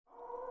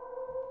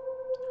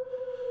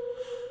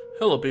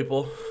Hello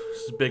people,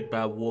 this is Big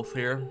Bad Wolf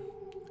here,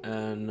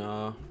 and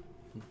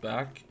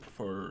back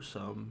for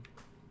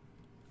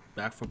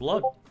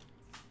blood.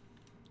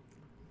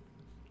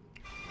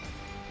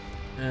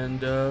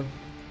 And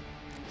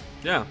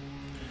yeah,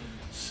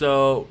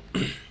 so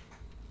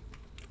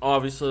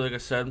obviously, like I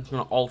said, I'm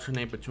gonna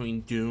alternate between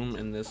Doom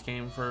and this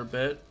game for a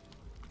bit.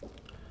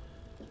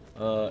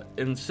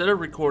 Instead of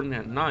recording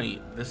at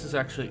night, this is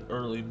actually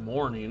early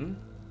morning.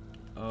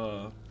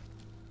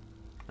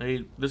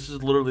 This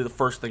is literally the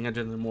first thing I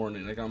did in the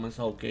morning. I got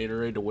myself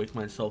Gatorade to wake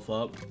myself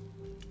up.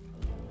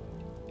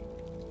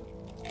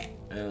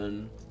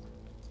 And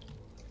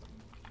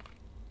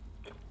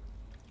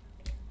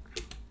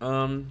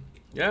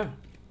yeah.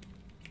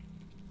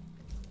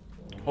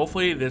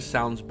 Hopefully this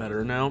sounds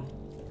better now.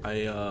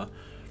 I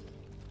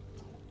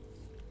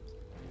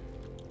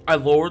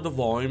lowered the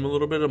volume a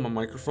little bit of my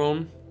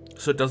microphone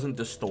so it doesn't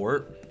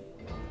distort,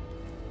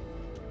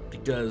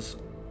 because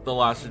the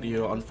last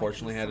video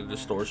unfortunately had a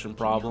distortion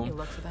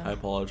problem. I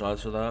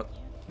apologize for that.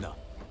 No,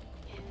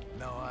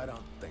 I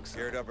don't think so.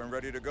 Geared up and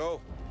ready to go.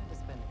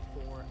 It's been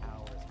 4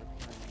 hours for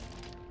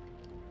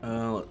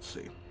planning. Let's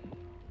see.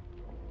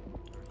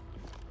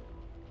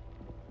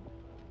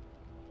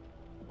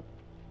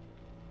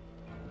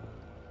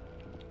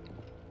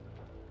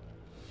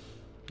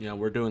 Yeah,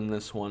 we're doing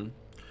this one.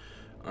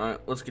 Alright,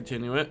 let's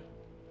continue it.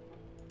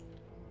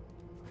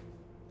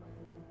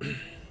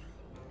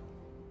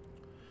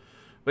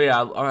 But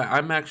yeah,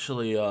 I'm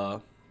actually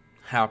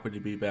happy to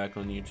be back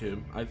on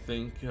YouTube. I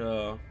think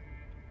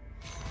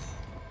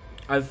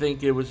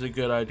it was a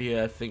good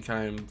idea. I think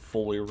I'm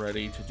fully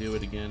ready to do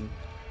it again.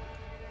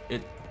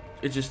 It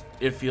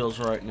feels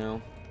right now.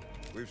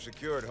 We've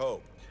secured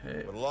Hope,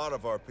 but a lot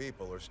of our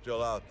people are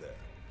still out there.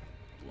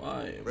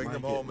 Why? Bring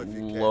them home if you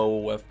can.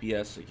 Low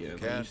FPS again. I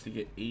Can. used to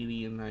get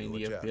 80 and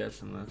 90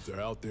 FPS in If this. they're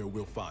out there,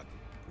 we'll find them.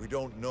 We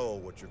don't know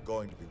what you're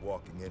going to be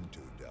walking into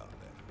down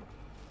there.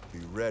 Be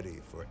ready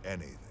for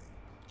anything.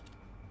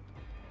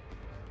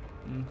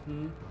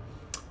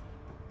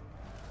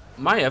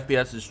 My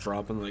FPS is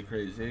dropping like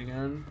crazy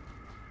again.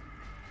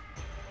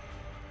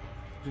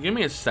 So give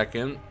me a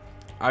second.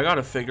 I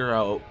gotta figure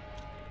out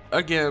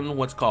again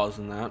what's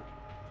causing that.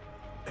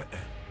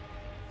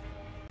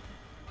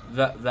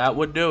 That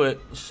would do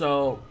it.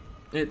 So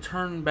it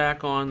turned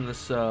back on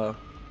this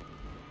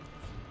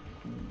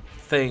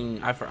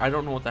thing. I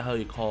don't know what the hell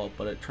you call it,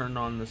 but it turned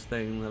on this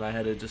thing that I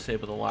had to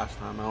disable the last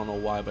time. I don't know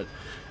why, but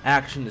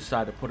Action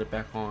decided to put it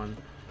back on.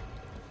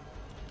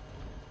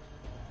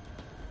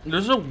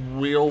 There's a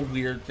real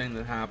weird thing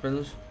that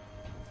happens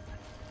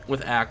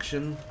with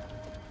Action,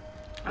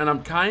 and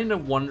I'm kind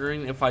of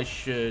wondering if I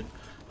should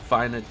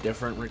find a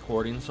different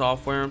recording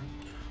software,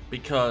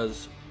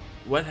 because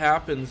what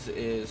happens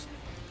is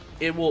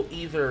it will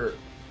either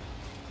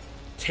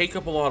take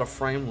up a lot of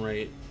frame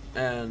rate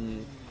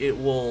and it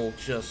will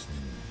just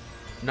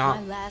not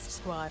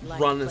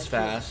run as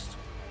fast,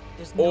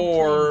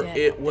 or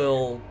it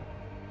will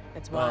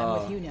That's why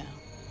I'm with you now.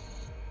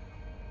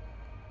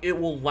 it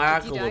will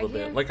lag a little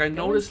bit. Like, I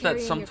noticed that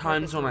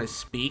sometimes when I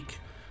speak,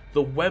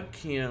 the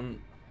webcam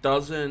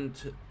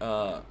doesn't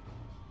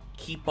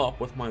keep up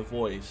with my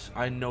voice.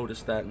 I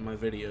noticed that in my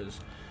videos,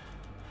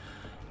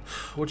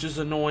 which is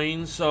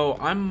annoying. So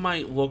I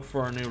might look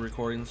for a new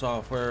recording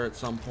software at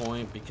some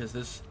point, because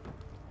this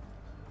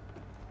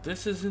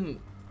isn't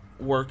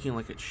working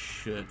like it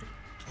should,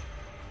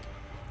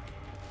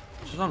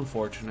 which is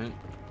unfortunate.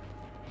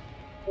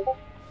 Let's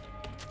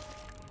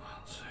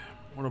see.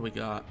 What do we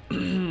got? Sure,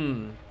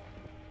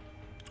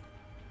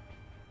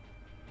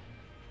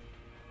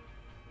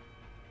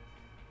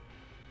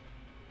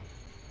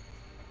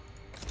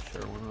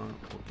 why not?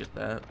 We'll get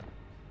that.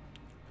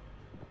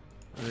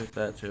 I'll get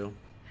that too.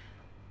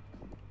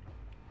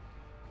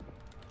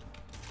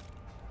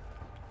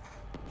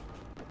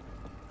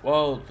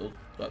 Whoa,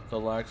 the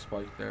lag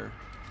spike there.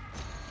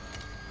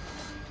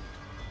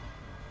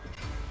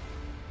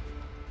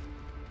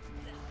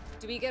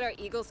 Do we get our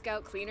Eagle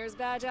Scout Cleaners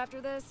badge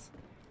after this?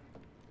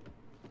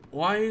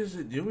 Why is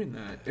it doing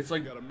that? It's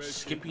like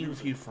skipping a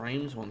few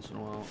frames once in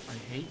a while. I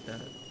hate that.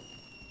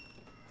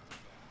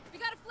 We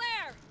got a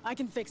flare! I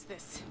can fix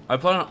this. I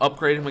plan on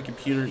upgrading my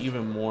computer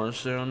even more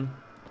soon.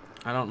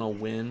 I don't know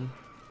when,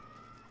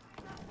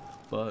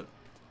 but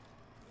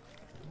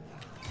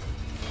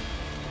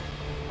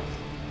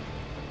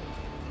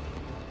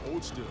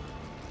Hold still.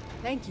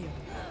 Thank you.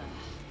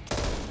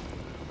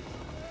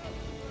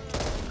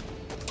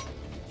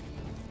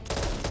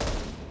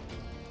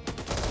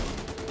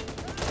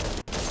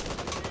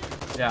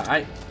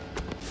 yeah,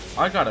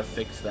 I gotta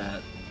fix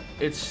that.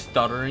 It's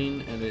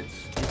stuttering and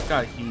it's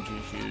got huge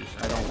issues.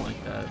 I don't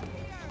like that.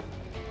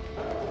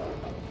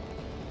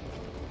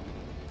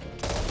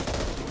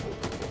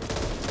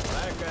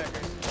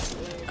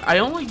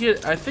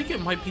 I think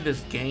it might be this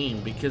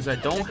game, because I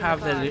don't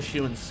have that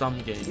issue in some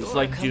games.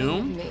 Like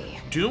Doom.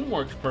 Doom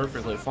works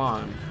perfectly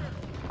fine.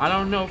 I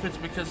don't know if it's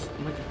because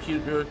my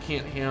computer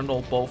can't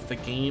handle both the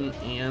game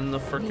and the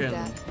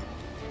frickin'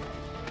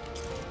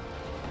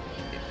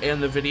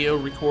 and the video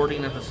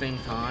recording at the same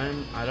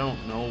time. I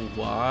don't know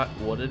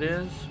what it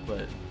is,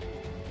 but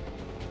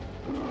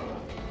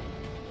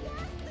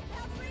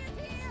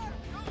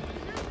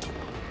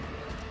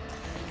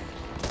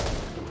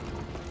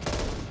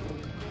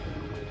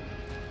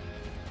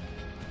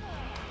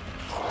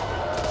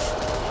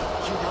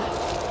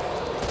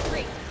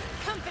Great.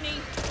 Company.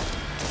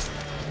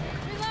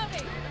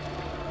 Reloading.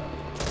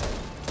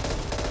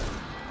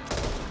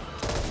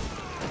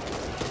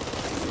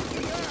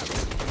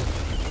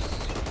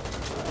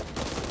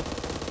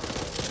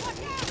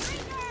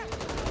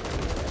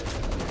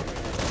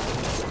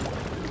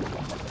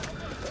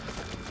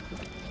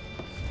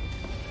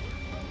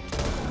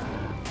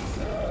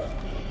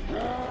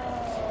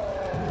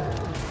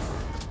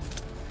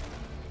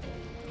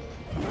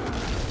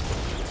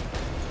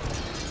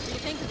 What do you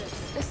think of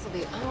this? This will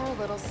be our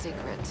little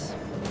secret.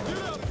 Get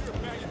out of here,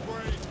 maggot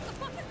brain! What the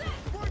fuck is that?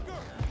 Breaker!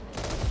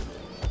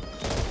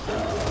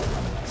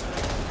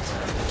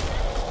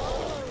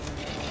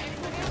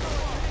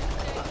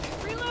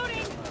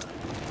 Reloading.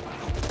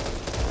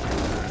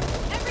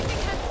 Everything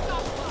has a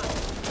soft spot.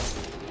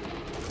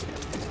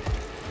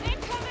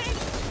 Incoming.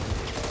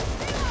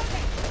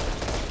 Reloading.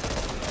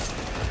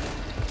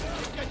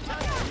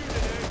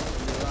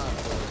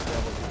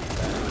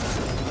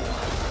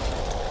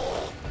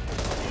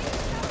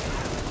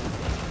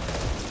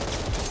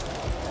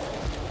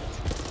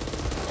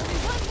 Only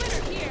one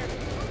winner here.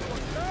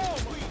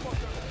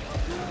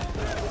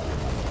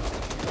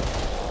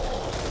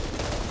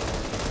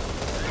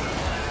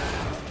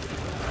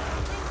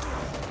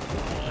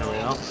 there we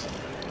go.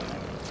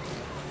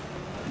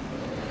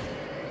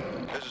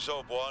 This is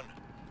Hope 1.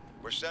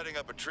 We're setting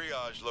up a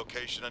triage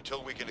location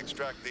until we can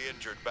extract the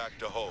injured back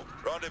to Hope.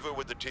 Rendezvous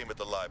with the team at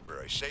the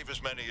library. Save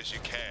as many as you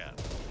can.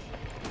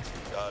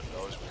 God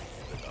knows we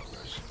need the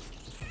numbers.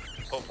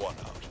 Hope 1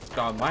 out.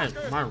 God, my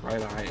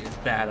right eye is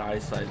bad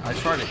eyesight. I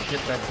tried to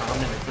hit that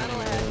comment and couldn't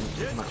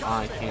even. My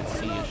eye can't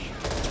see a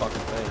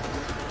fucking thing.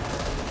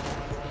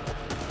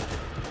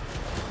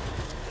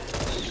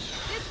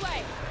 This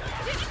way.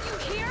 Didn't you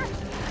hear?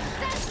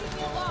 Says leave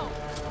me alone.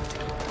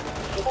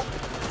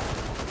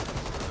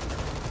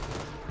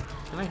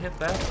 Can I hit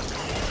that?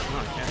 No,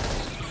 I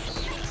can't.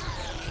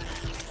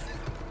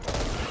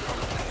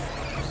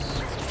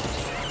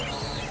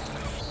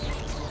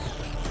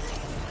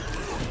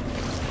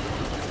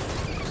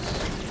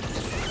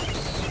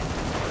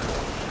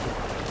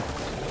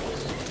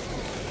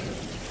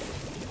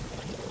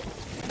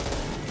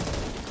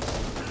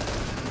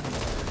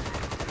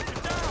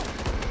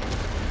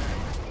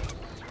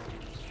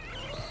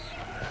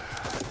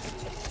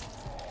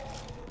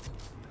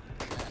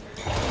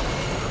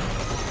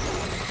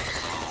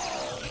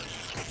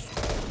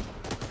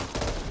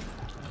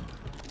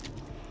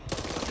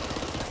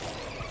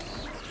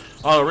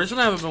 Oh, the reason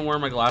I haven't been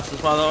wearing my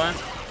glasses, by the way,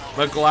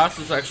 my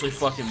glasses actually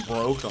fucking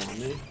broke on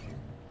me.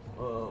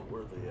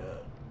 Where are they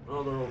at?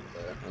 Oh, they're over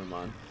there. Never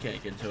mind.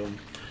 Can't get to them.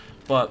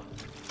 But,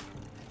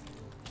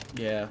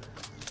 yeah.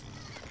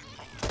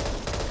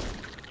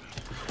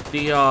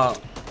 The,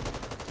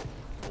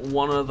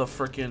 one of the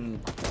freaking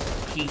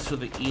piece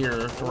of the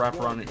ear to wrap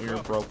around the ear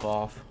broke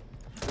off.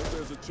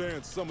 There's a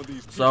chance some of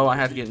these So I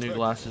had to get new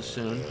glasses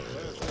soon.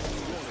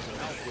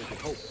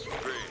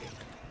 Agreed.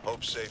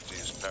 Hope's safety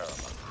is paramount.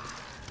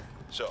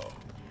 So,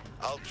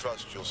 I'll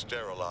trust you'll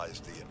sterilize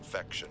the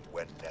infection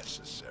when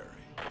necessary.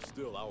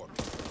 Still our.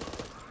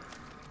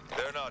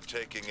 They're not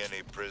taking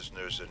any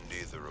prisoners, and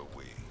neither are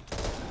we.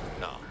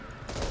 Now,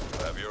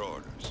 you have your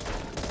orders.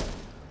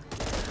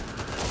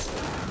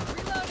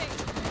 Reloading.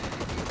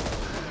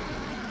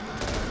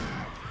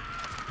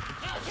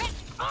 Get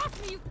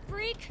off me, you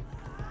freak!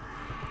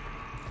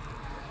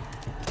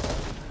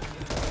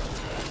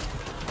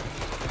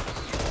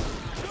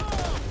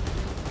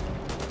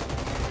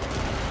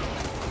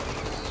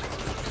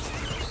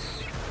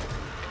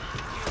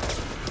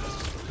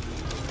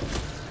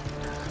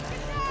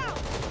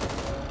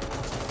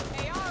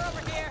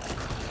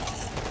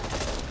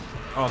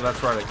 Oh,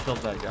 that's right. I killed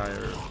that guy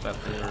or that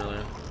thing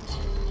earlier.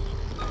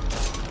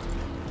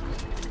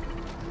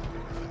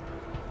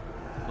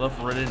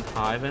 Left Ridden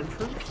Hive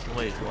entrance?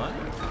 Wait, what?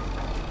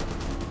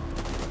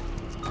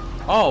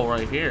 Oh,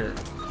 right here.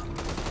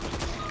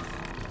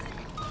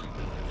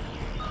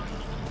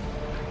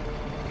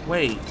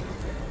 Wait.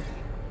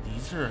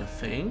 These are a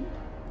thing?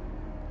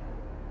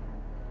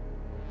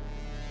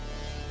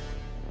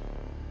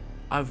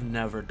 I've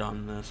never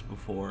done this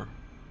before.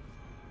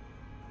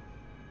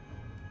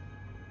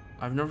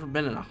 I've never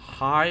been in a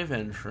Hive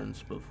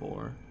entrance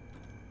before.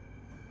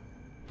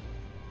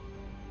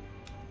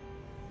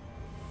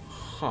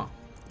 Huh.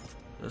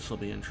 This will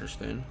be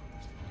interesting.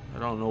 I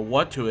don't know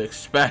what to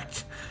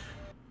expect.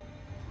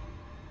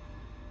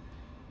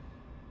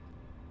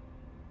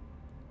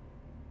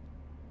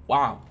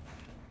 Wow.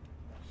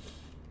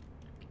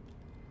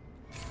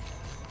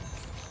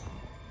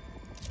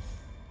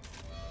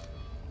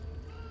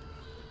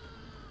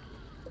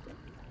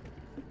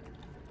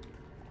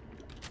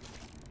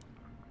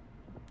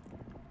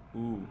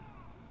 Ooh.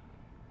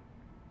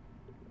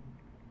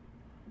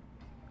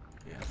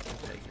 Yeah,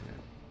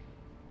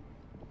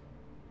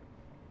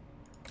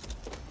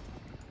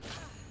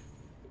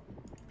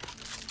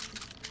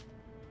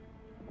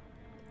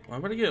 Why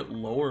would I get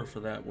lower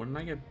for that? Wouldn't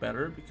I get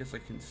better because I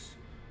can...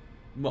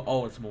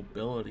 Oh, it's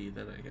mobility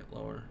that I get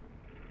lower.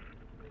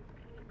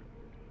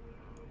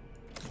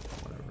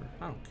 Whatever.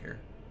 I don't care.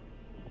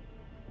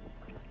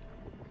 I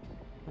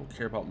don't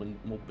care about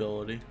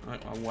mobility.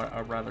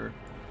 I'd rather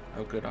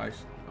have good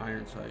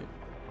iron sight.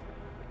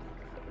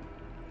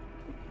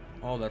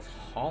 Oh, that's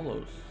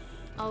hollows.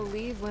 I'll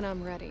leave when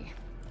I'm ready.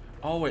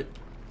 Oh, it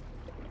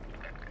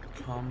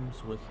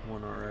comes with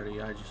one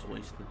already. I just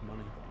wasted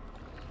money.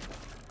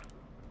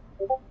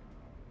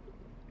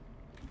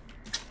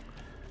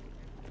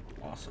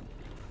 Awesome.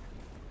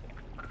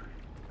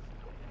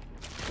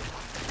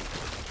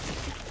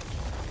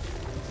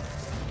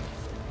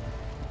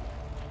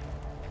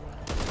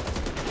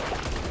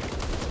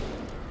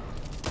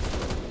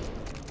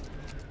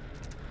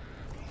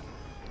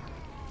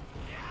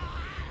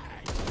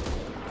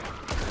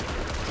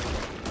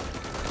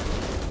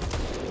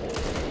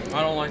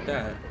 I don't like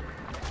that.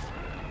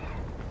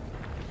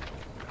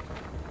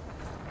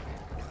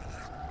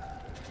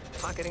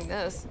 Pocketing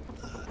this.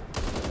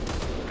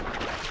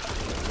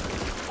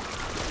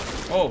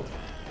 Oh.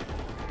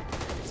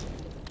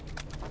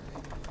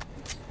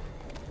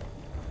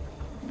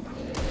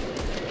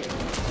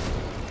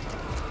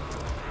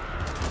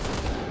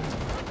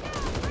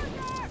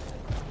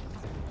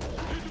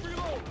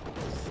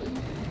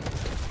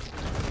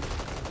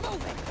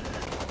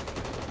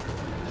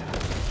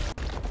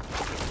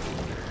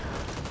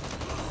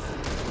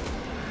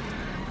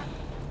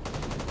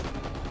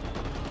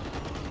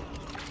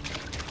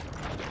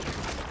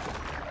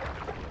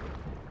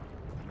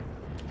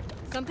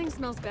 Something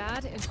smells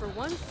bad, and for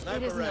once,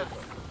 it is not.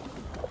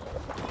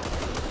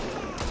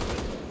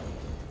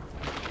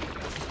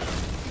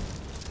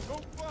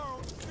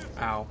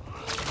 Ow.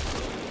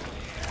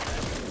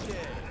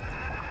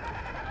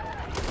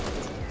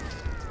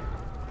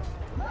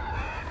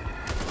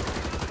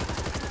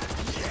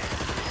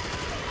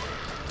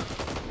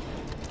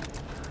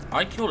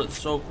 I killed it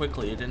so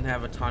quickly, it didn't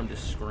have a time to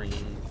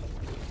scream.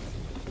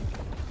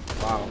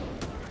 Wow.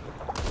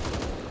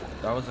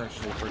 That was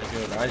actually pretty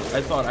good. I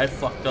thought I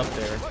fucked up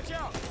there. Watch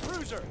out!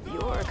 Bruiser!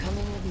 You're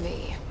coming with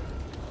me.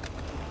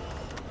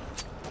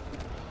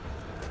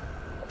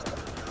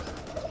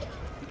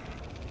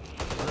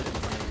 What am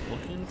I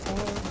looking for?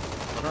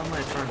 What am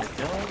I trying to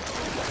kill?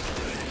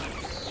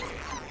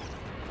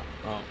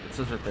 Oh, it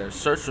says right there.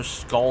 Search for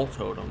skull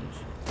totems.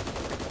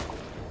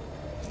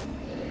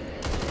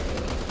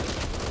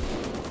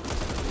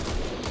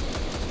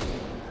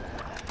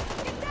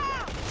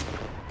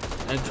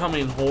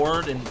 Incoming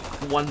horde in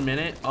 1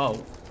 minute.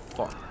 Oh,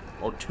 fuck.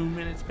 Or 2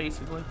 minutes,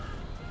 basically.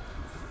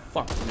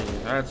 Fuck me.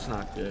 That's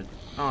not good.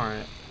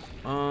 Alright.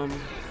 I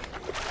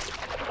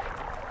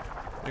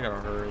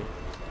gotta hurry.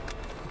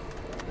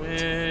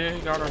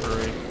 We gotta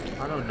hurry.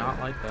 I do not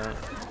like that.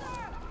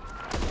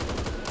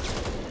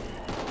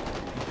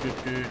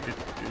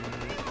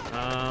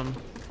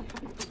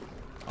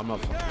 I'm not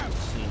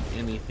seeing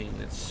anything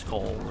that's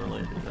skull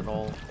related at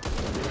all.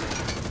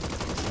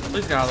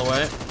 Please get out of the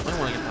way. I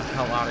want to get the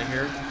hell out of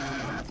here.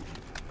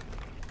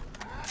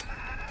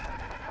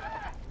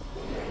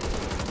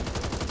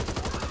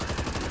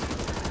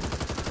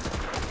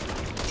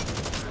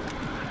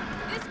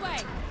 This way!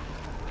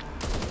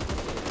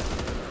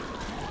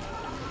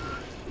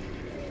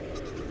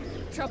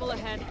 Trouble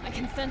ahead. I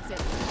can sense it.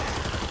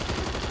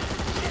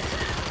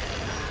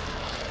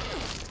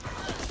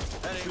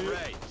 That ain't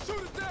right.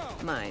 Shoot it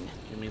down! Mine.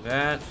 Give me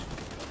that.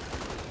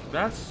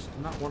 That's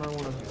not what I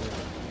want to do.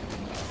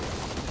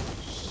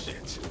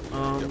 Shit.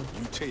 They're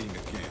mutating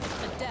again.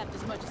 Adapt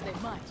as much as they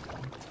might.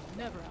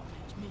 Never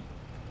outmatch me.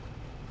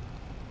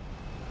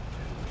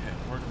 Okay,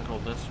 we're gonna go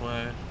this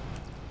way.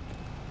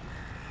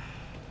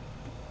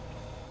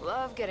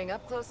 Love getting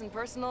up close and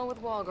personal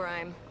with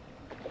Walgrime.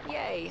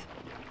 Yay.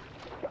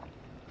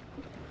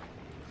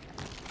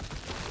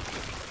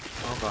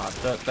 Oh god,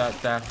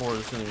 that horde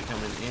is gonna be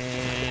coming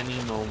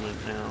any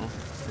moment now.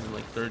 In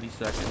like 30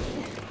 seconds.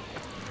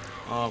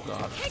 Oh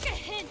god. Take a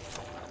hint!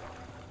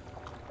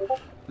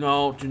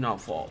 No, do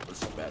not fall.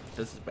 This is bad.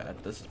 This is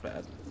bad. This is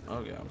bad.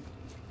 Oh god.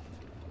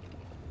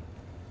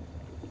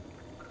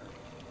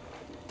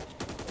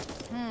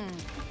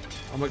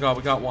 Oh my god,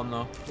 we got one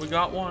though. We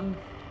got one.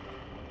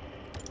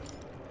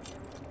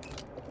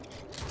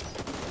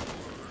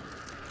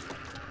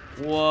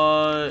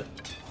 What?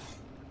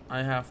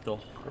 I have to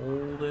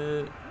hold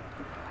it.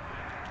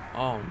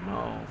 Oh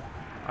no.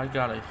 I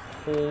gotta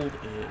hold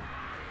it.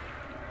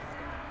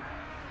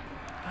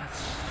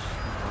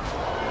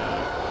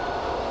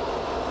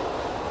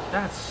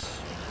 That's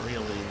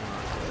really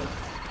not good.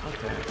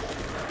 Okay.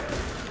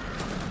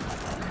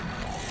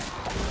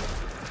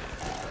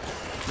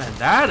 Man,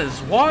 that is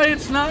why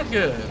it's not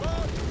good.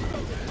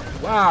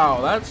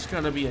 Wow, that's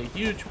gonna be a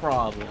huge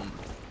problem.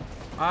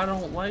 I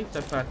don't like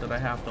the fact that I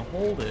have to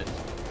hold it.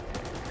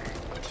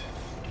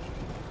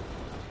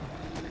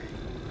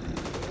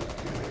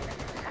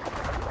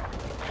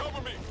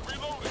 Cover me!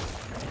 Reloading!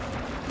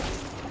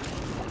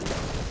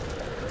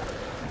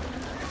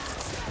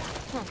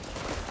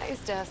 I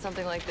used to have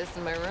something like this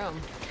in my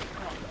room.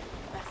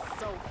 That's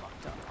so fun.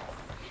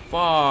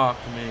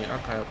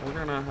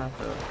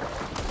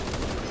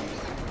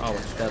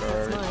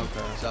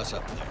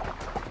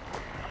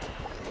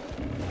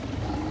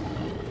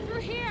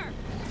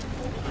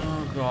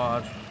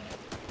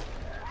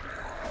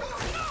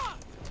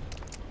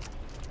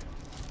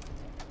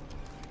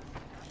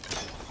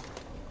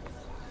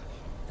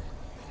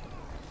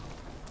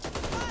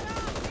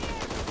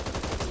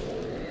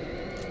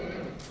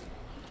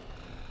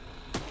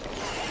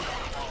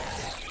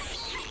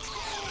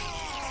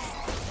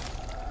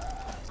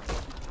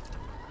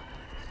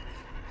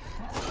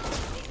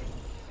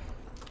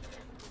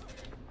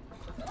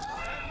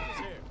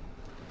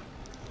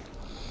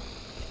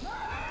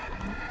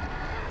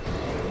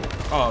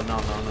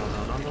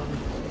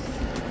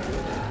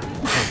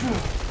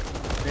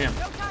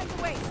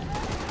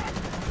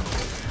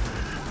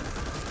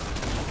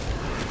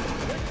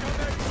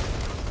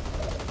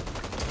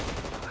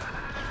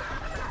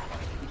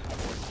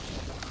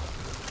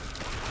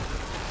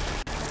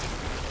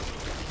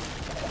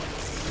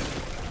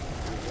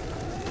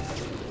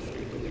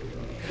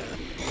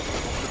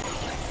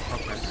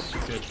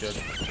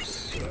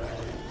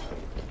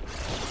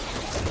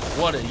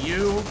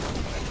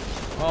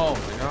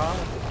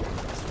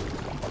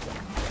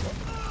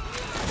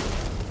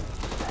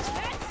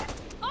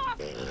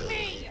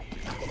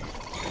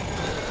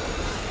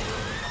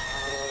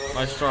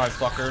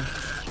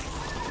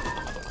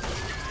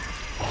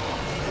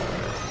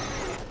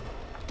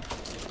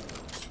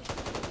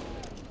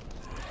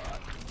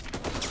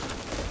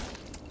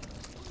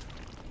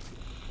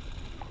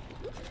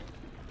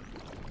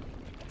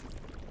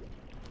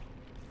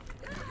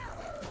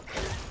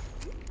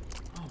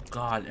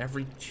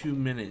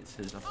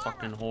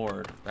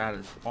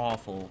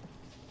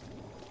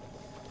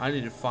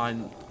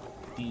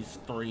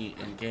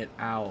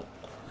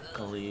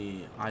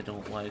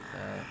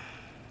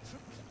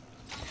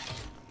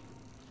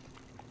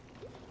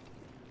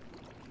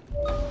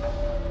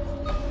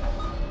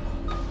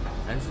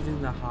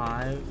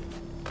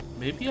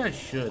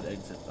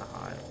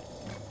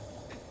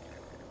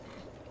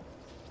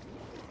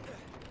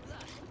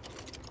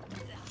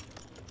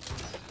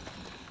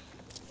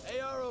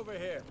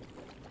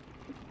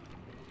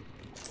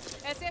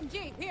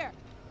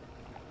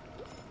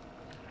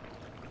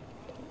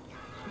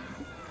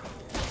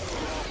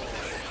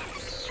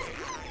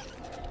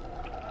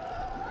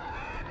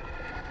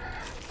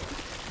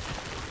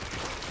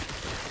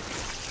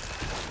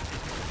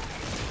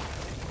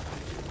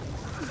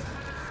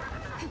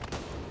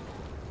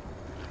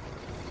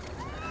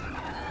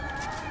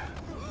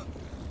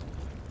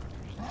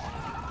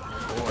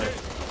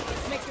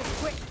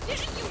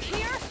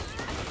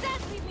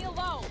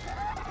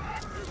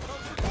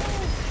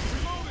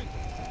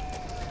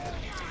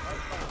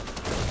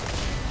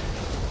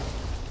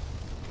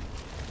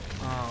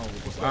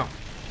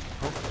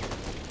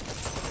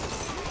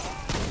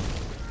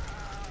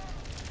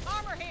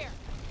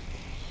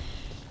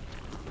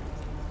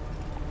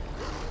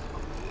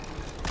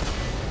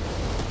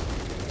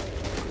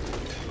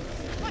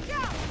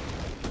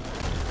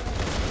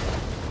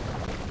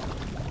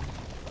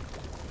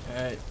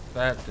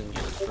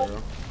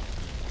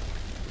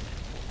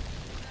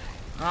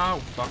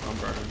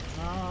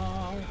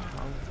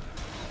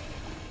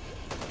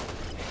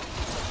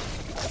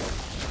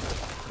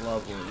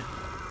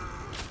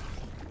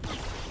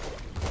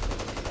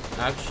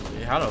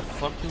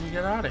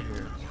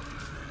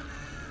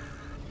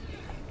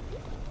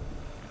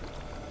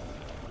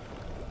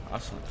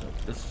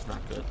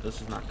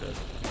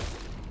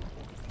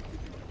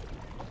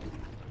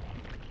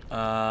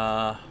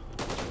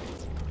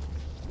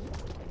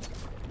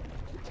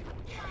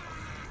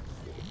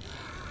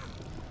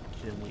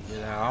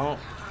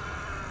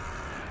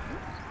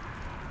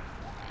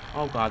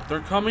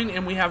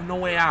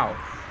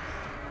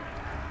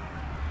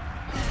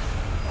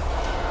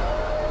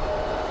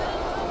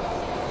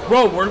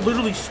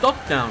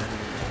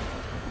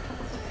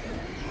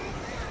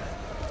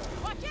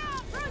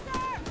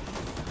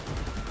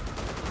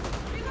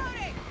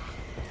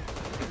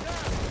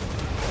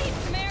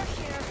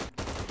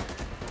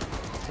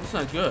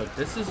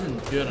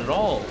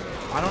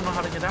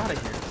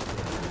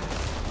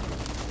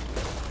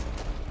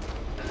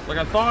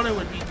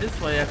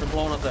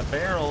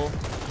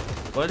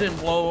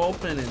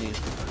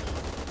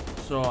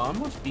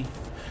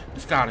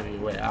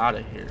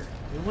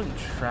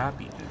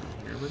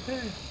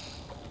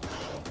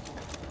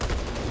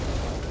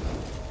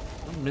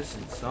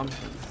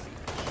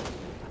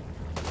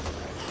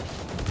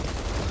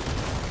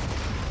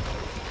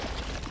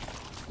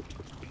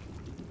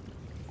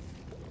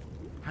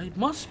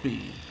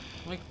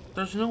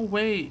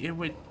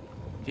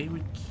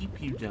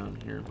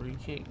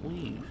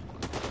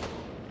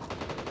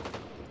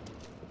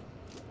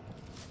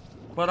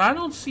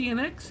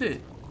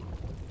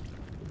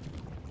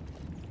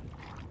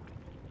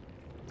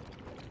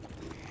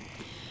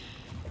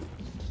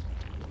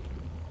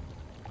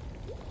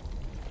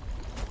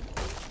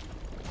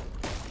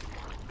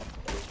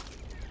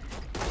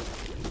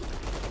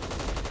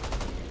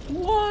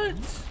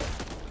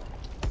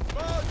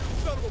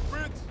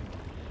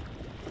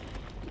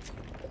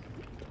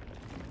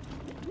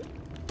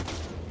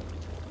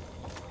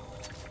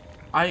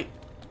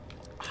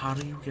 How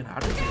do you get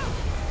out of here?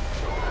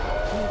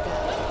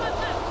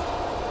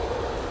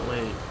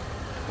 Wait,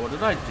 what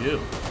did I do?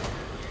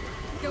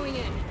 Going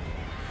in.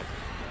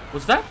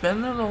 Was that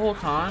Ben there the whole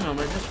time? Am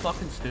I just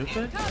fucking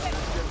stupid?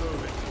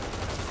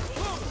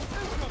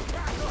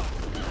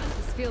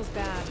 This feels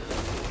bad.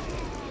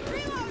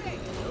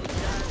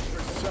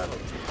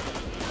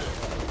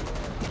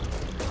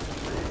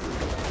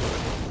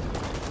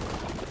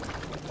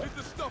 Get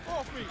the stuff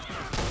off me!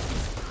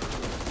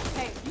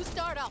 Hey, you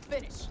start, I'll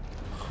finish.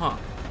 Huh.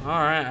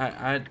 Alright,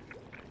 I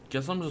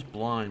guess I'm just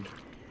blind.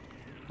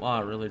 Wow,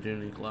 I really do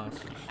need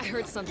glasses. I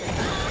heard something.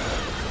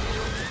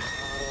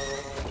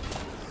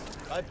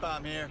 Pipe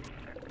bomb here.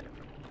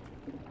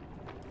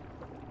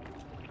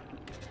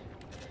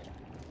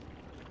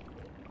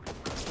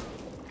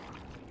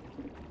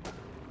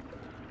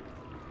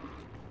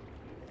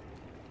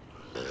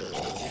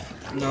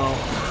 No.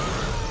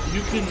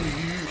 You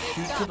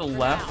shoot to the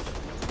left.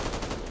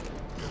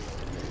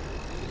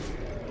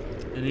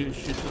 And you can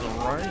shoot to the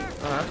right?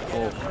 Oh, that's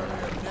bullshit.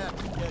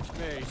 Catch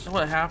me. This is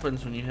what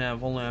happens when you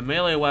have only a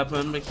melee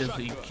weapon because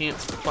you can't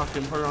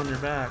fucking put it on your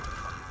back.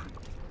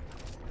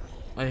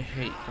 I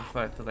hate the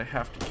fact that I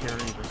have to carry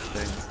this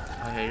thing.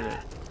 I hate it.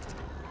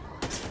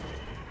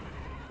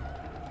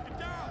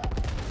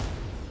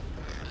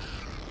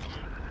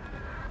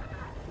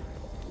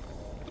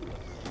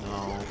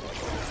 No.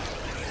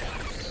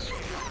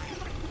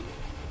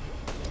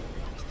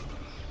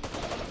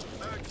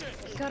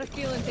 Got a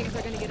feeling things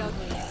are gonna get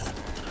ugly.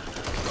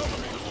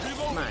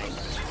 Mine.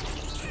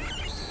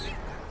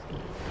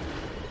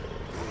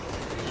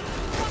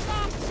 Fuck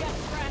off, Jeff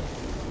friend.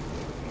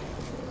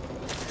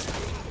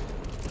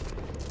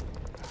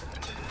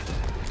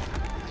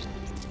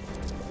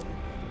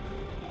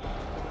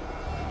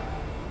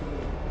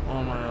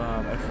 Oh my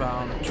god, I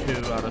found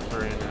 2 out of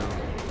 3 now.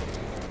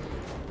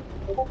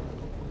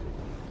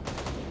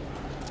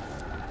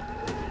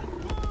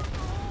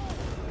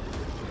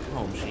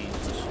 Oh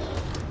Jesus.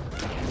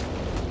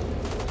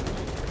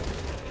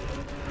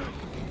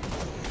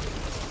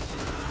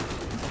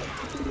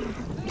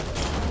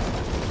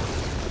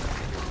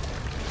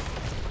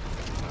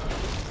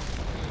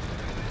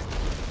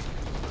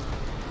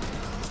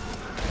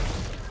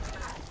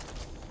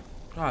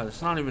 God,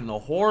 it's not even the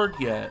horde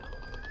yet.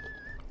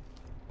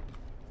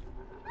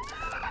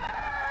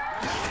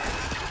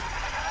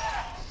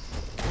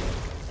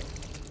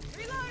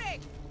 Reloading!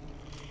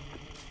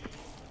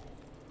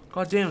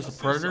 God damn, is the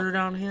predator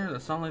down here?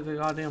 That sounds like the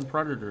goddamn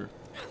predator.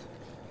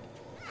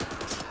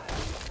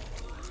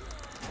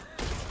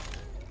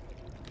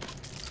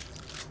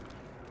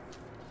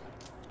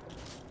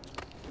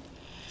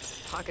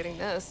 Pocketing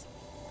this.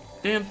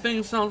 Damn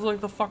thing sounds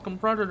like the fucking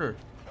predator.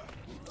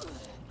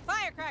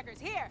 Firecrackers,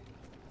 here!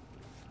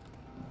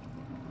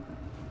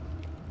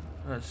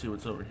 Let's see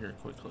what's over here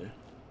quickly.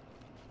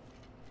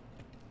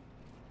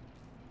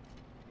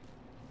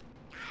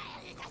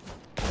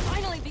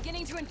 Finally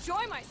beginning to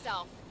enjoy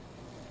myself.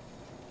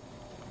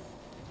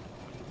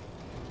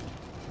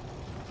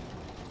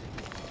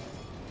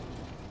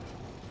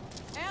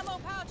 Ammo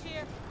pouch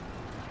here.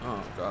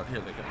 Oh god,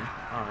 here they come.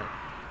 Alright.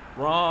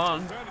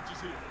 Run!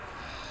 Bandages here.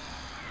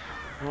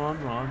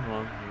 Run, run,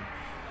 run.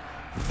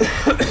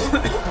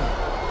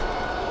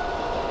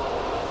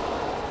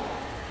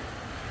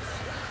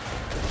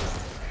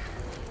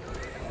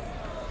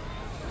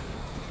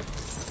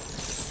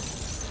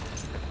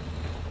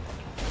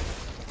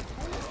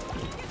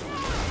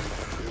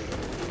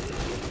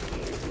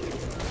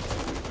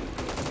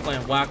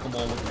 Playing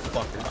whack-a-mole with these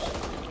fuckers.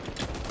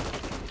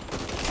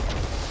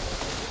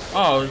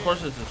 Oh, of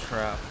course it's a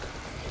trap.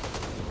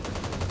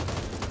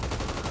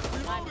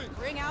 Time to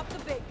bring out the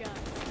big guns.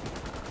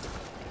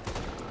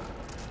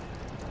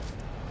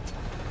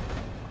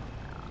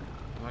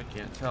 I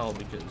can't tell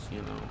because,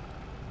 you know.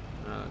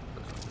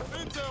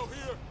 Intel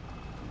here.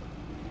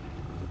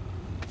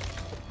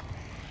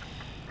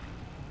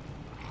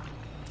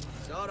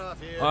 Start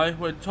off here. I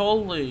would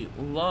totally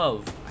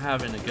love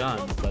having a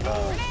gun, but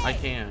I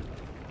can't.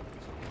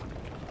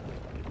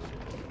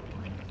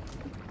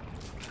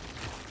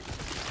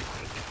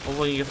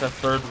 Hopefully you get that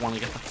third one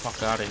and get the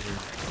fuck out of here.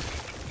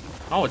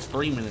 Oh, it's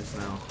 3 minutes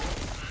now.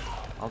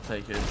 I'll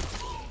take it. Time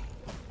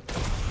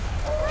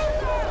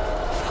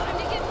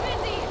to get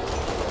busy.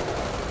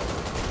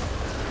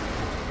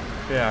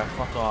 Yeah,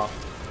 fuck off.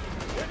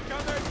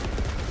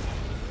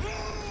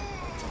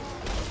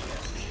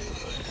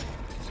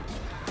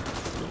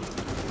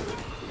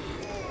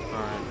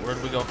 Alright, where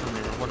do we go from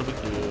here? What do we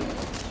do?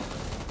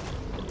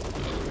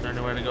 Is there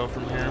any way to go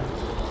from here?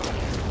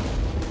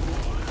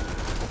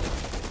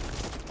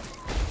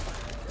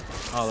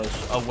 Oh,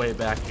 there's a way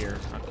back here.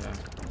 Okay.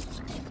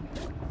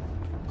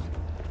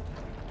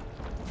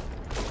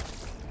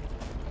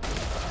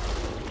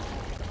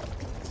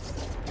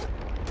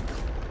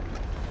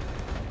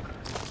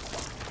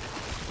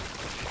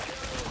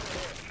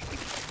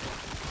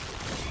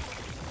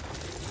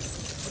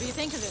 What do you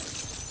think of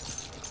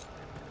this?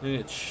 I think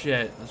it's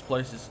shit. This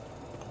place is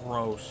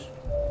gross.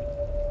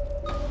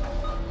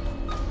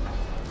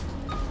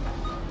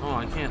 Oh Oh,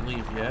 I can't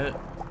leave yet.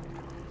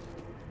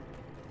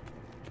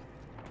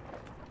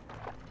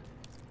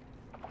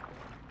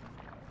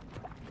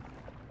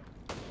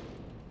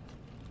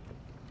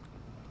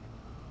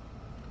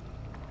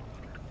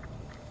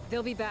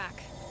 They'll be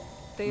back.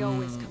 They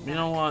always come back. You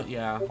know what?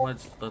 Yeah,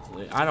 let's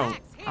leave.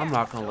 I'm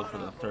not gonna look for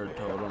the third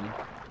totem.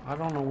 I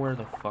don't know where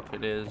the fuck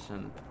it is,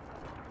 and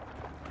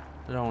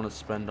I don't want to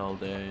spend all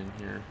day in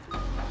here.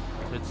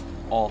 It's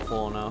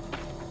awful enough.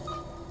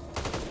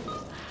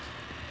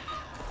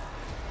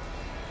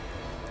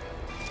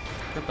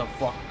 Get the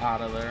fuck out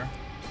of there.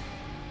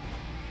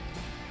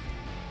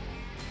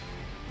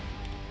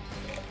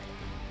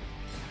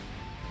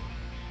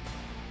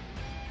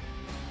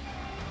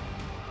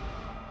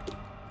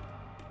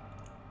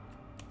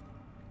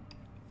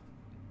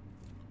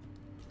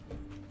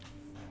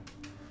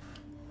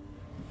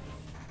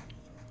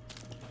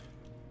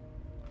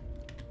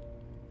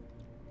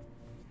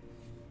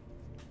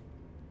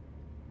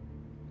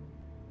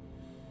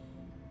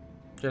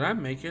 Did I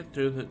make it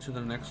through to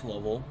the next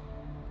level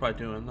by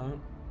doing that?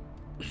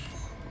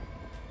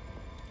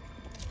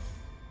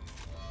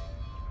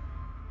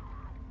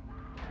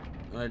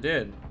 I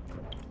did.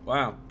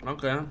 Wow.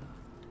 Okay.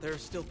 There are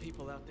still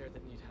people out there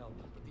that need help,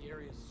 but the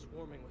area is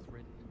swarming with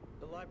Ridden.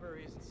 The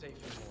library isn't safe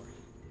anymore.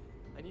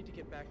 I need to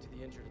get back to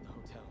the injured at the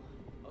hotel.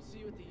 I'll see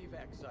you at the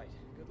evac site.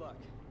 Good luck.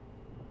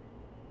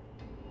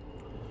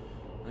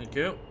 Thank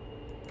you.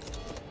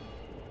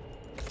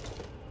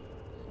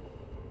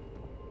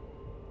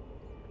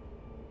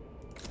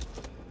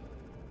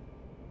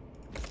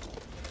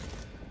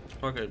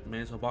 Fuck it, may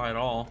as well buy it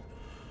all.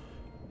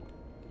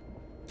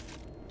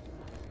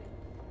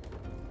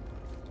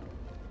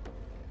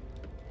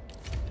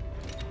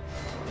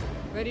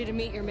 Ready to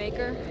meet your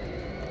maker?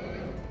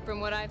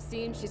 From what I've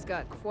seen, she's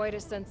got quite a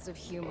sense of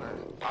humor.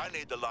 I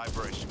need the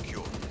library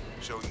secure,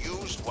 so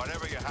use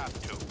whatever you have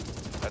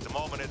to. At the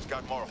moment, it's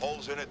got more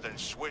holes in it than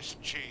Swiss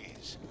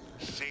cheese.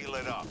 Seal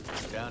it up.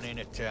 Down ain't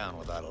a town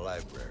without a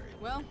library.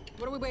 Well,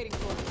 what are we waiting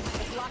for?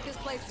 Let's lock this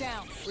place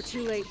down. We're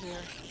too late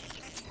here.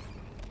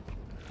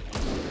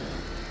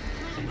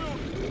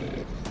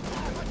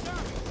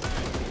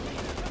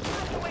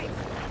 Wait,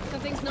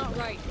 something's not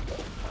right.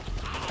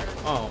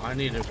 Oh, I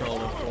need to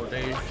build a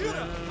foundation.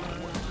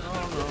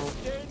 Oh no.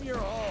 Stay in your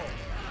hole.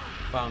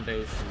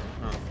 Foundation,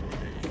 not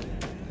foundation.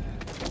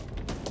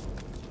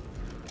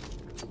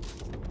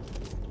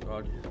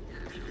 God,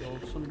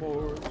 build some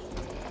boards.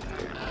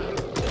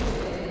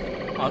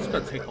 Oh, it's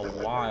gonna take a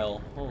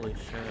while. Holy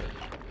shit.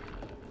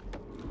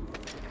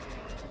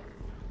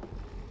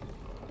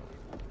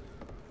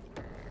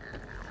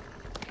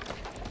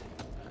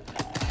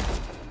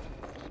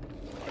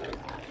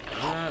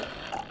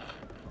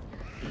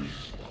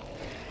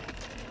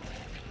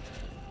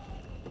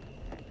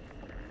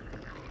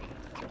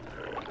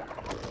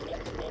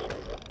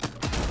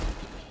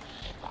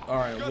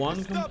 Alright,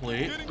 one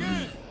complete.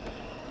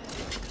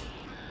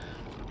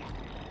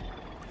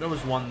 There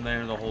was one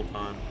there the whole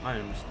time. I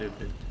am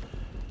stupid.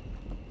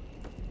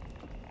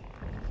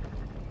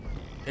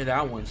 Hey,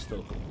 that one's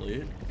still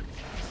complete.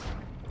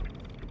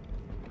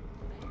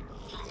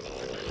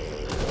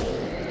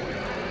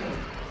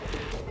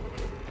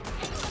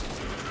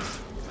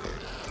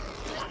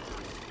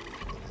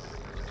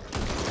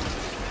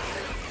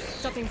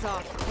 Something's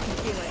off. I can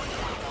feel it.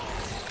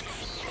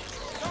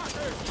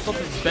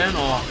 Something's been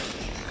off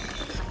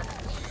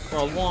for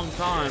a long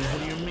time. What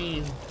do you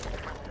mean?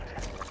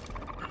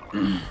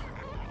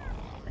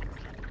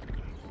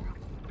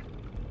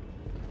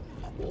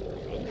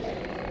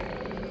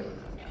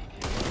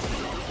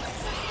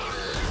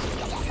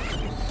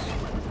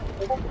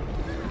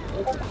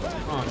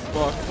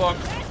 Oh, fuck.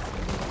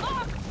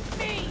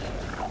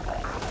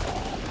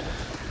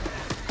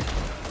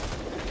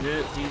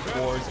 Get these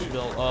boards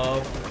built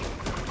up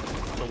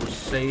so we're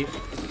safe.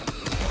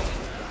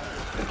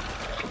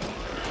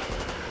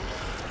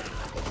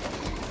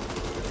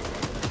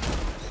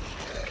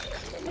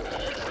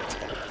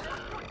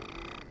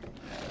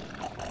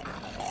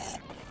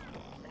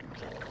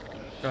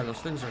 God, those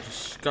things are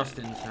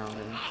disgusting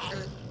sounding.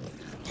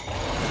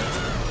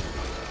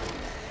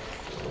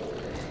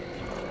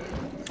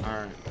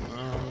 Alright,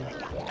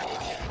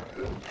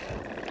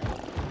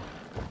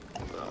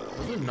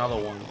 there's another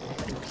one.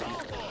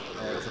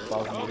 Oh, it's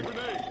above me.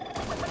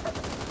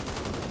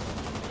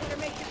 Better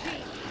make your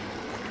peace.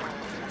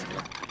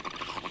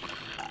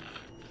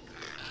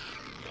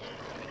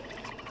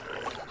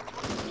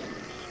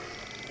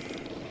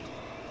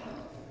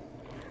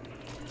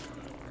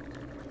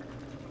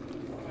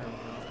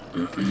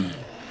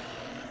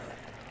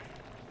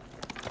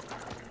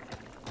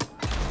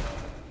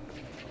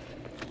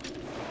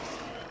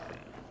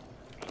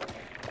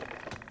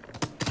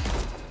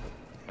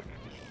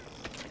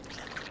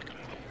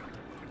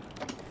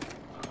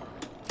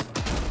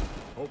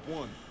 Hope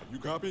 1, you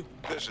copy?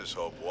 This is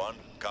Hope 1.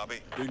 Copy?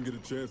 Didn't get a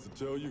chance to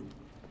tell you,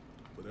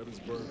 but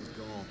Evansburg is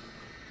gone.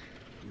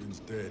 Lynn's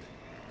dead.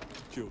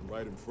 Killed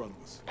right in front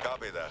of us.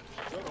 Copy that.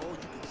 Is that all you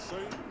can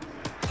say?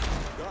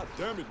 God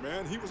damn it,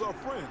 man. He was our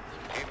friend.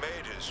 He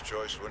made his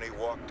choice when he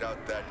walked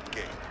out that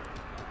gate.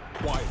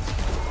 Quiet.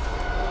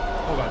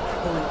 Oh god.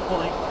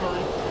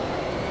 Hurry.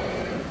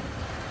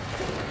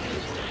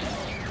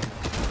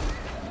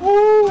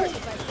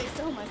 If I say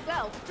so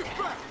myself.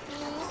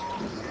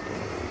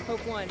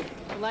 Hope 1.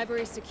 The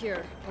library's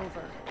secure.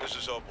 Over. This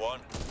is Hope 1.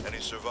 Any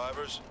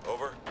survivors?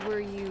 Over. Were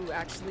you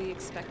actually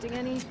expecting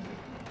any?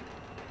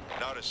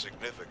 Not a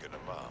significant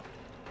amount.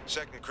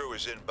 Second crew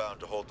is inbound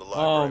to hold the Oh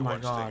library my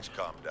once God. things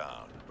calm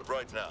down. But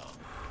right now,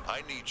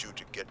 I need you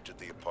to get to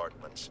the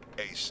apartments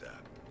ASAP.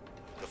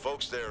 The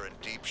folks there are in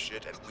deep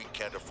shit, and we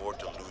can't afford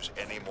to lose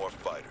any more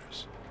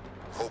fighters.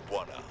 Hope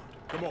 1 out.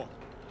 Come on.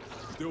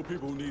 Still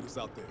people who need us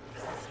out there.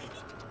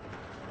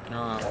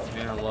 Ah,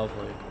 yeah,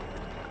 lovely.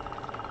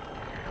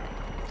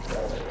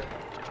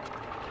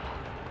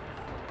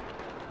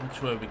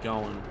 Which way are we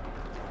going?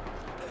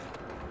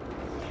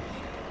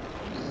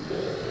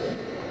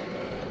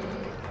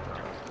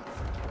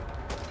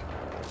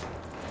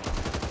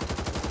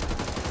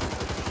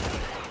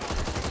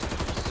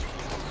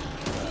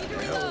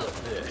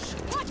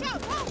 Watch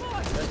out,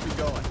 cowboy! Let's be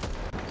going.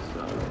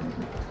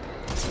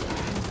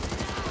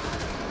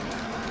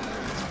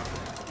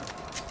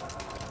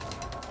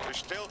 There's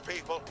still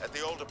people at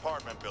the old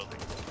apartment building.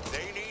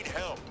 They need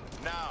help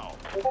now.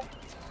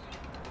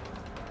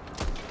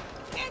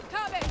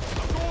 Incoming!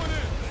 I'm going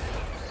in.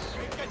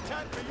 Ain't got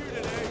time for you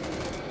today.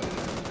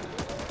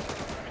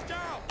 Get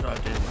down.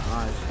 God damn, my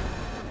eyes.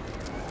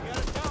 You got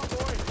us down,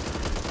 boy.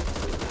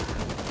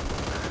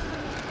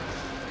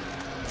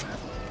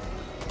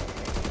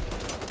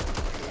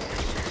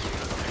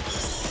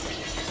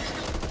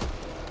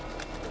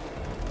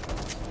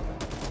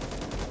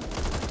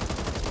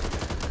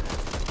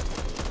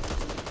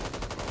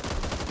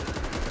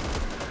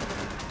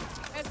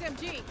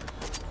 SMG!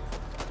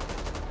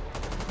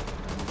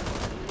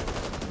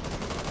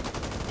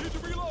 Need to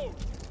reload.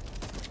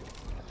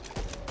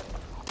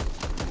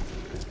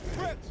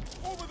 Fritz,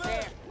 over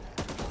there.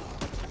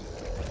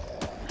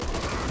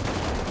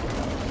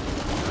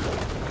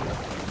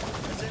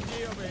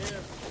 SMG over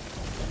here.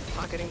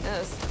 Pocketing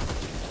this.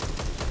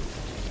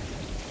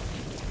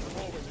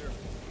 I'm over here.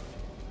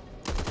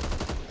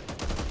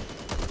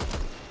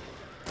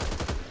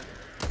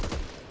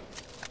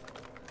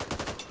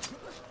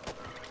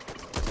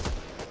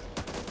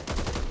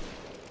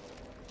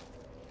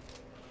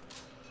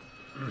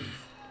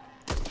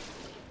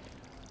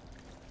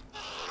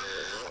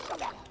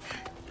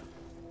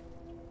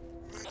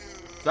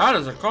 That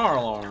is a car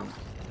alarm.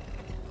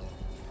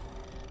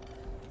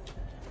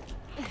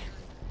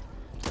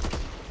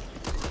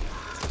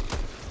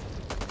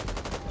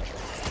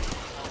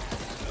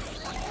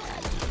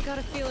 Got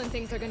a feeling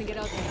things are gonna get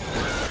ugly.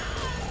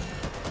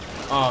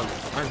 Oh,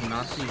 I did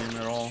not see him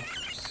at all.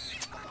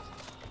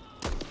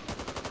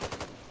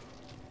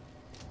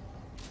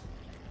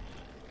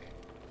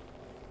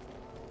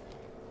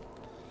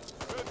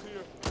 Fred's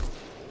here.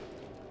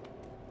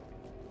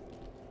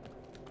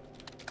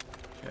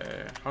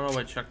 Okay, how do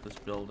I check this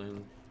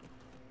building?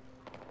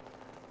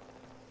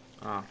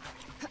 Ah,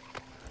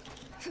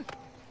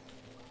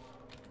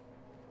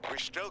 We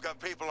still got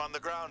people on the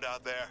ground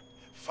out there.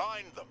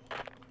 Find them.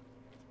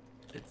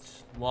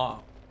 it's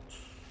locked.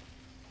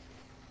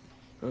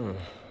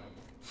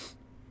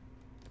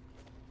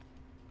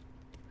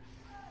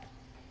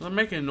 They're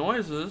making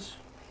noises.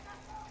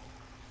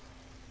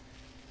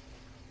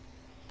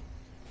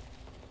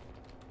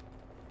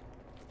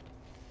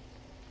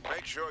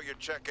 Make sure you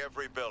check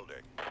every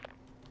building.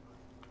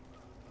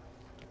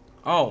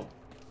 Oh,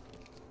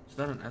 is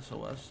that an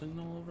SOS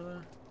signal over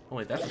there? Oh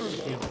wait, that's where it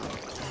came from.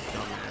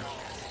 Dumbass.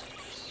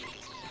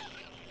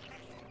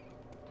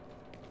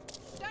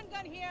 Stun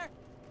gun here!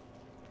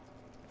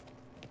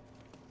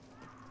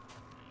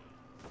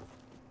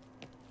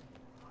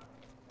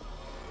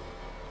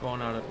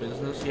 Going out of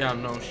business? Yeah,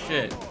 no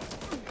shit.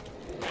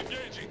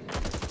 Engaging.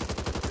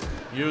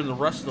 You and the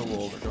rest of the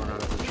world are going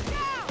out of business.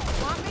 Down!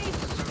 Want me?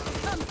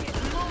 Come get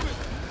me! Reloading.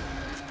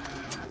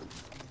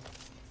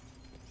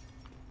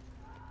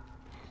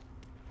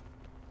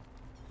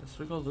 Guess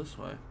we go this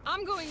way.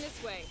 I'm going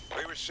this way.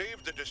 We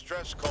received a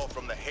distress call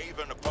from the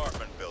Haven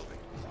apartment building.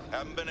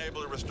 Haven't been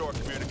able to restore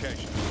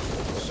communication.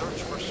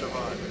 Search for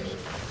survivors.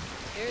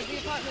 There's the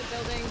apartment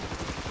building.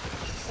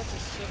 Such a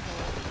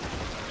shithole.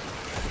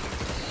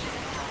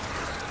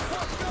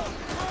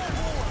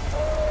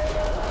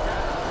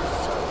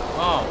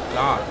 Oh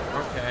god.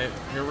 Okay,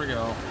 here we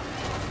go.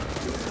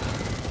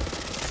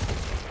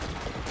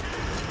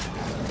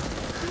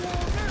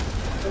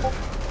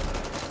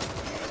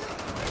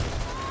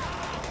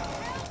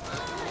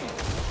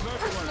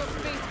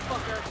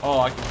 Oh,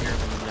 I can hear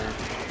them in there.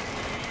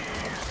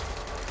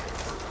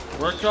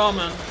 We're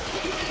coming.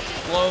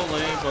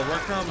 Slowly, but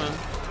we're coming.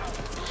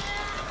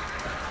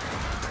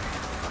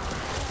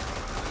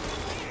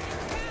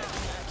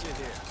 That's it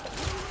here.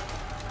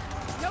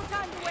 No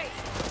time to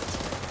waste!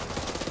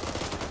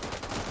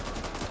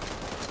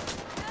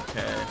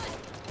 Okay.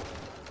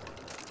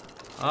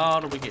 How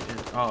do we get in?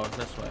 Oh,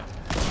 this way.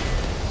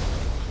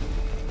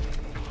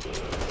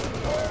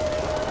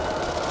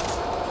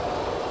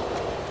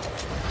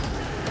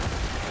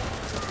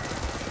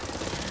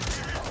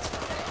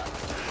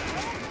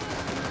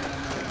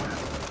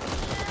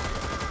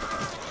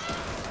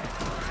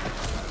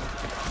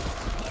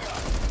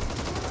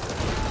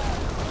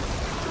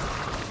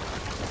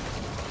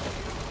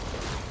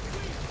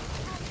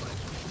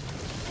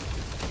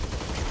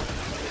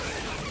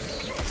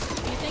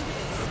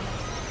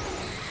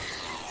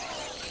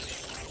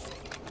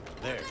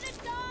 There.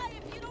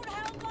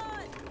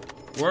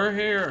 We're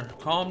here.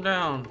 Calm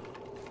down.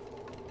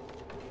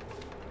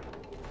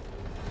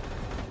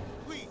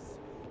 Please,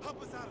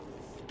 help us out of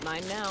this.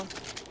 Mine now.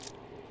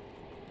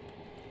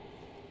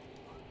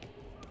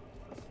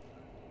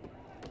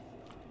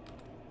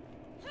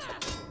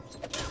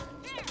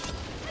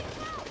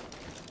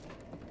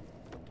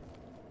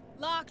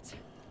 Locked.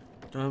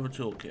 Don't have a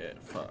toolkit.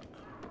 Fuck.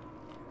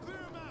 Clear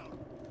them out.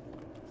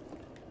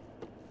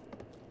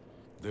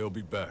 They'll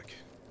be back.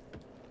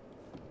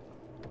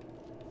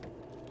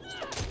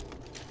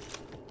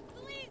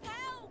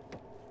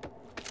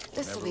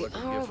 This will Never be look a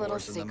our gift little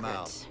horse in the secret.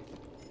 mouth.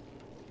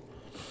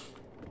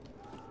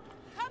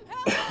 Come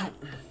help us!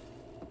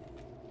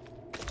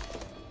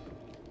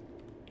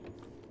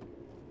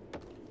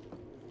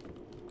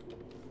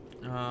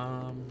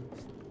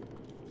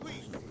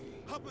 Please,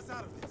 help us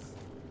out of this.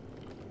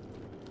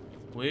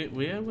 We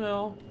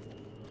will.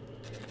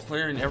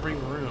 Clearing every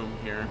room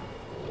here.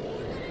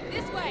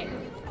 This way!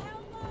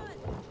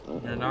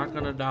 You're not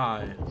gonna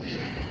die.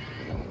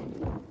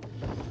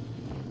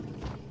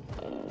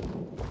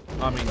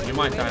 I mean, you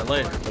might die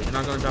later, but you're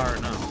not gonna die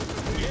right now.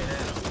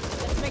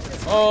 Let's make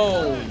this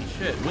Oh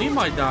shit, we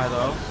might die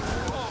though.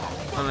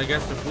 And I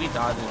guess if we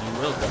die, then you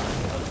will die.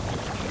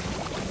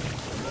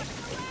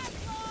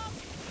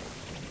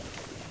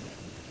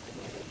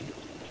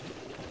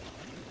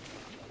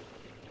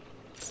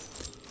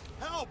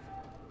 Help!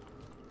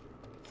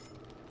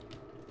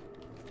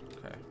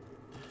 Okay.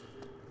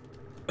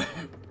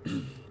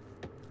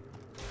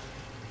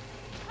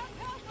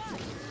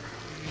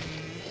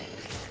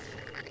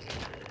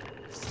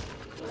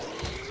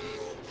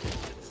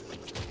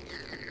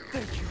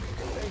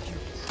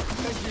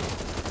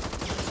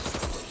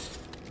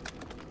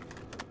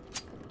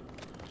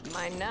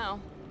 Mine now.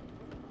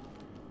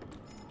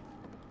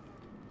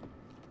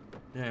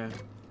 Yeah.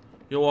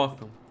 You're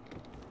welcome.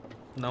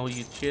 Now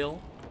you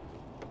chill.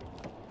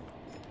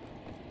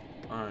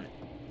 Alright.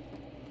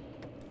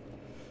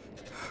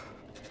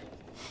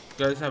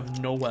 You guys have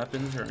no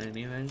weapons or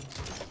anything?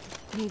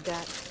 Need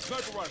that.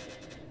 Sniper rifle.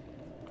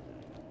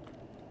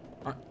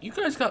 You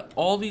guys got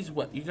all these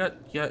you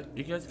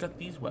guys got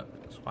these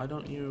weapons. Why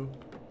don't you?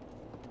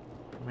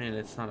 I mean,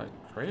 it's not a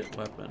great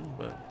weapon,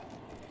 but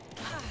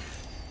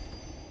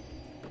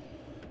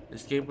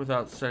escape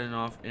without setting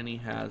off any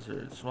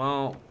hazards.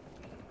 Well,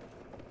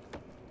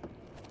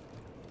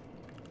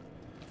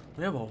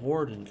 we have a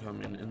horde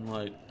incoming in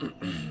like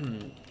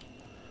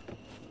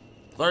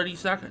 30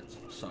 seconds,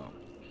 so.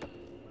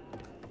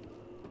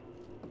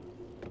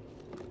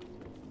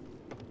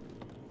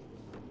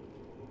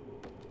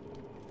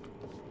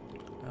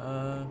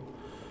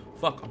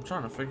 Fuck, I'm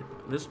trying to figure.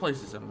 This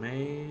place is a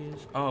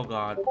maze. Oh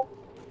god.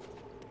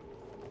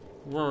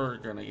 We're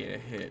gonna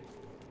get hit.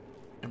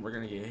 And we're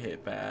gonna get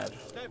hit bad.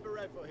 Sniper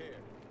rifle here.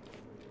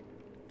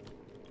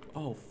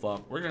 Oh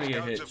fuck, we're gonna get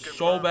Scouts hit have so confirmed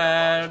a large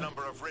bad.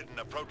 number of Ridden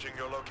approaching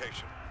your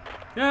location.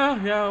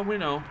 Yeah, we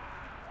know.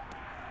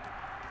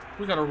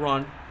 We gotta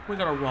run. We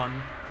gotta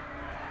run.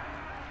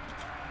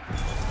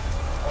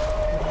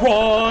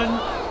 Run!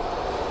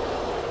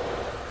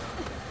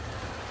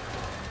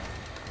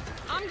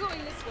 I'm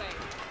going this way.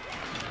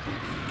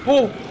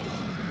 Oh!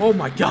 Oh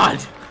my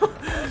god!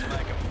 Let's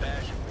make a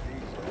fashion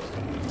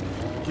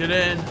with these. Get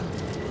in.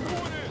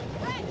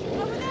 Hey,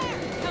 over there!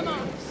 Come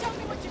on, show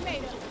me what you're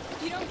made of.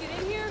 If you don't get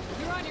in here,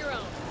 you're on your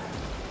own.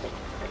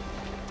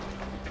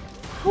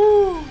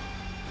 Whew.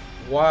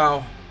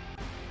 Wow.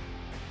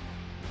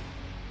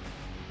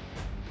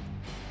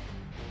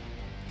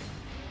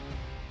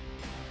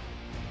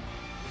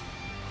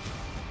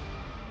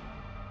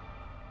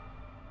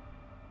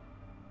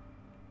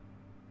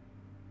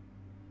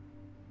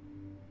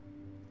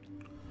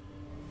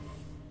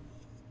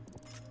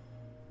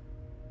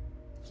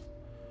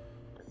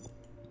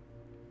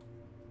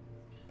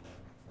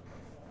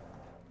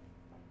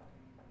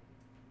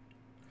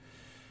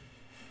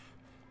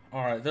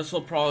 Alright, this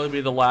will probably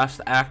be the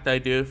last act I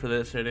do for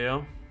this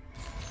video.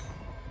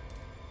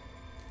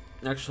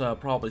 Actually, I'll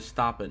probably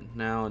stop it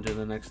now and do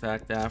the next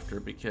act after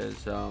because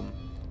it's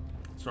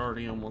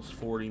already almost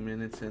 40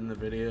 minutes in the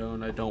video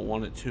and I don't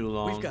want it too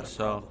long. We've got a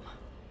so problem.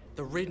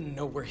 The Ridden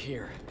know we're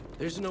here.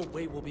 There's no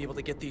way we'll be able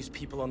to get these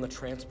people on the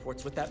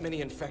transports with that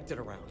many infected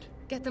around.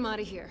 Get them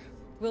out of here.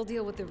 We'll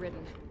deal with the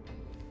Ridden.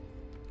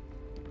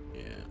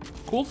 yeah.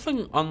 Cool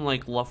thing,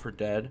 unlike Left 4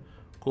 Dead,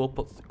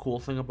 cool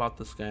thing about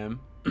this game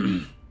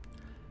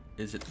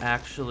is it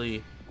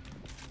actually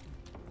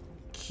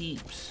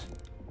keeps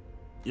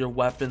your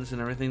weapons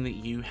and everything that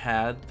you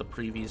had the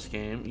previous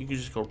game. You can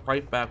just go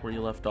right back where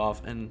you left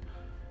off and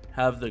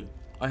have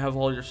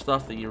all your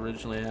stuff that you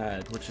originally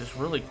had, which is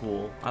really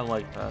cool. I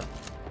like that.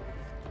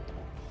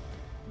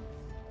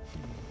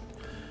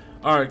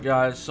 Alright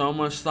guys, so I'm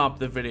gonna stop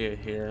the video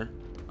here.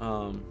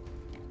 And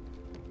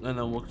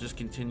then we'll just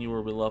continue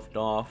where we left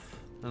off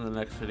in the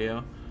next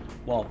video.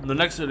 Well, the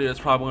next video is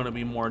probably gonna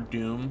be more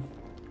Doom.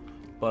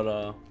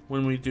 But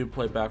when we do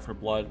play Back 4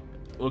 Blood,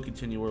 we'll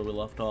continue where we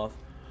left off.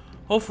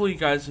 Hopefully you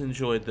guys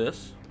enjoyed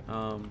this.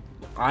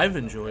 I've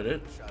enjoyed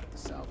it. Shot at the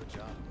salvage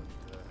job,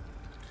 but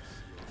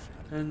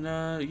And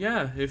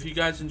yeah, if you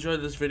guys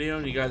enjoyed this video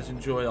and you guys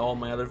enjoy all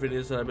my other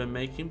videos that I've been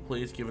making,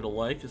 please give it a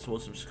like as well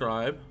as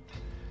subscribe.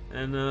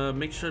 And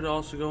make sure to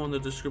also go in the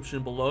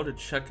description below to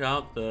check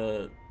out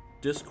the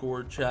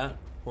Discord chat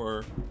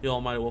for the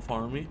Almighty Wolf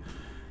Army.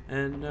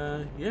 And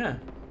yeah,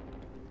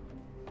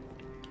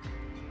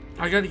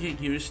 I gotta get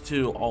used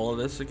to all of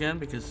this again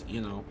because, you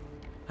know,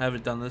 I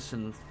haven't done this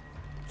in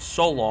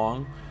so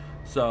long.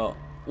 So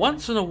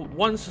once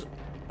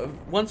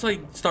I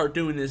start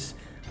doing this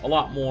a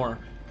lot more,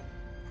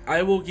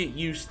 I will get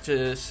used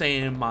to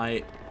saying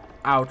my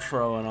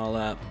outro and all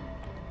that.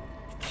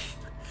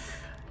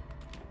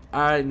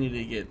 I need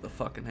to get the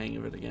fucking hang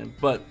of it again.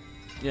 But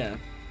yeah,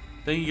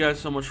 thank you guys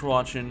so much for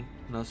watching,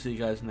 and I'll see you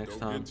guys next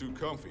time. Don't get too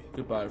comfy.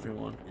 Goodbye,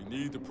 everyone. We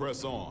need to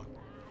press on.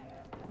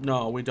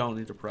 No, we don't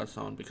need to press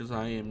on because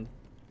I am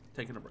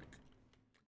taking a break.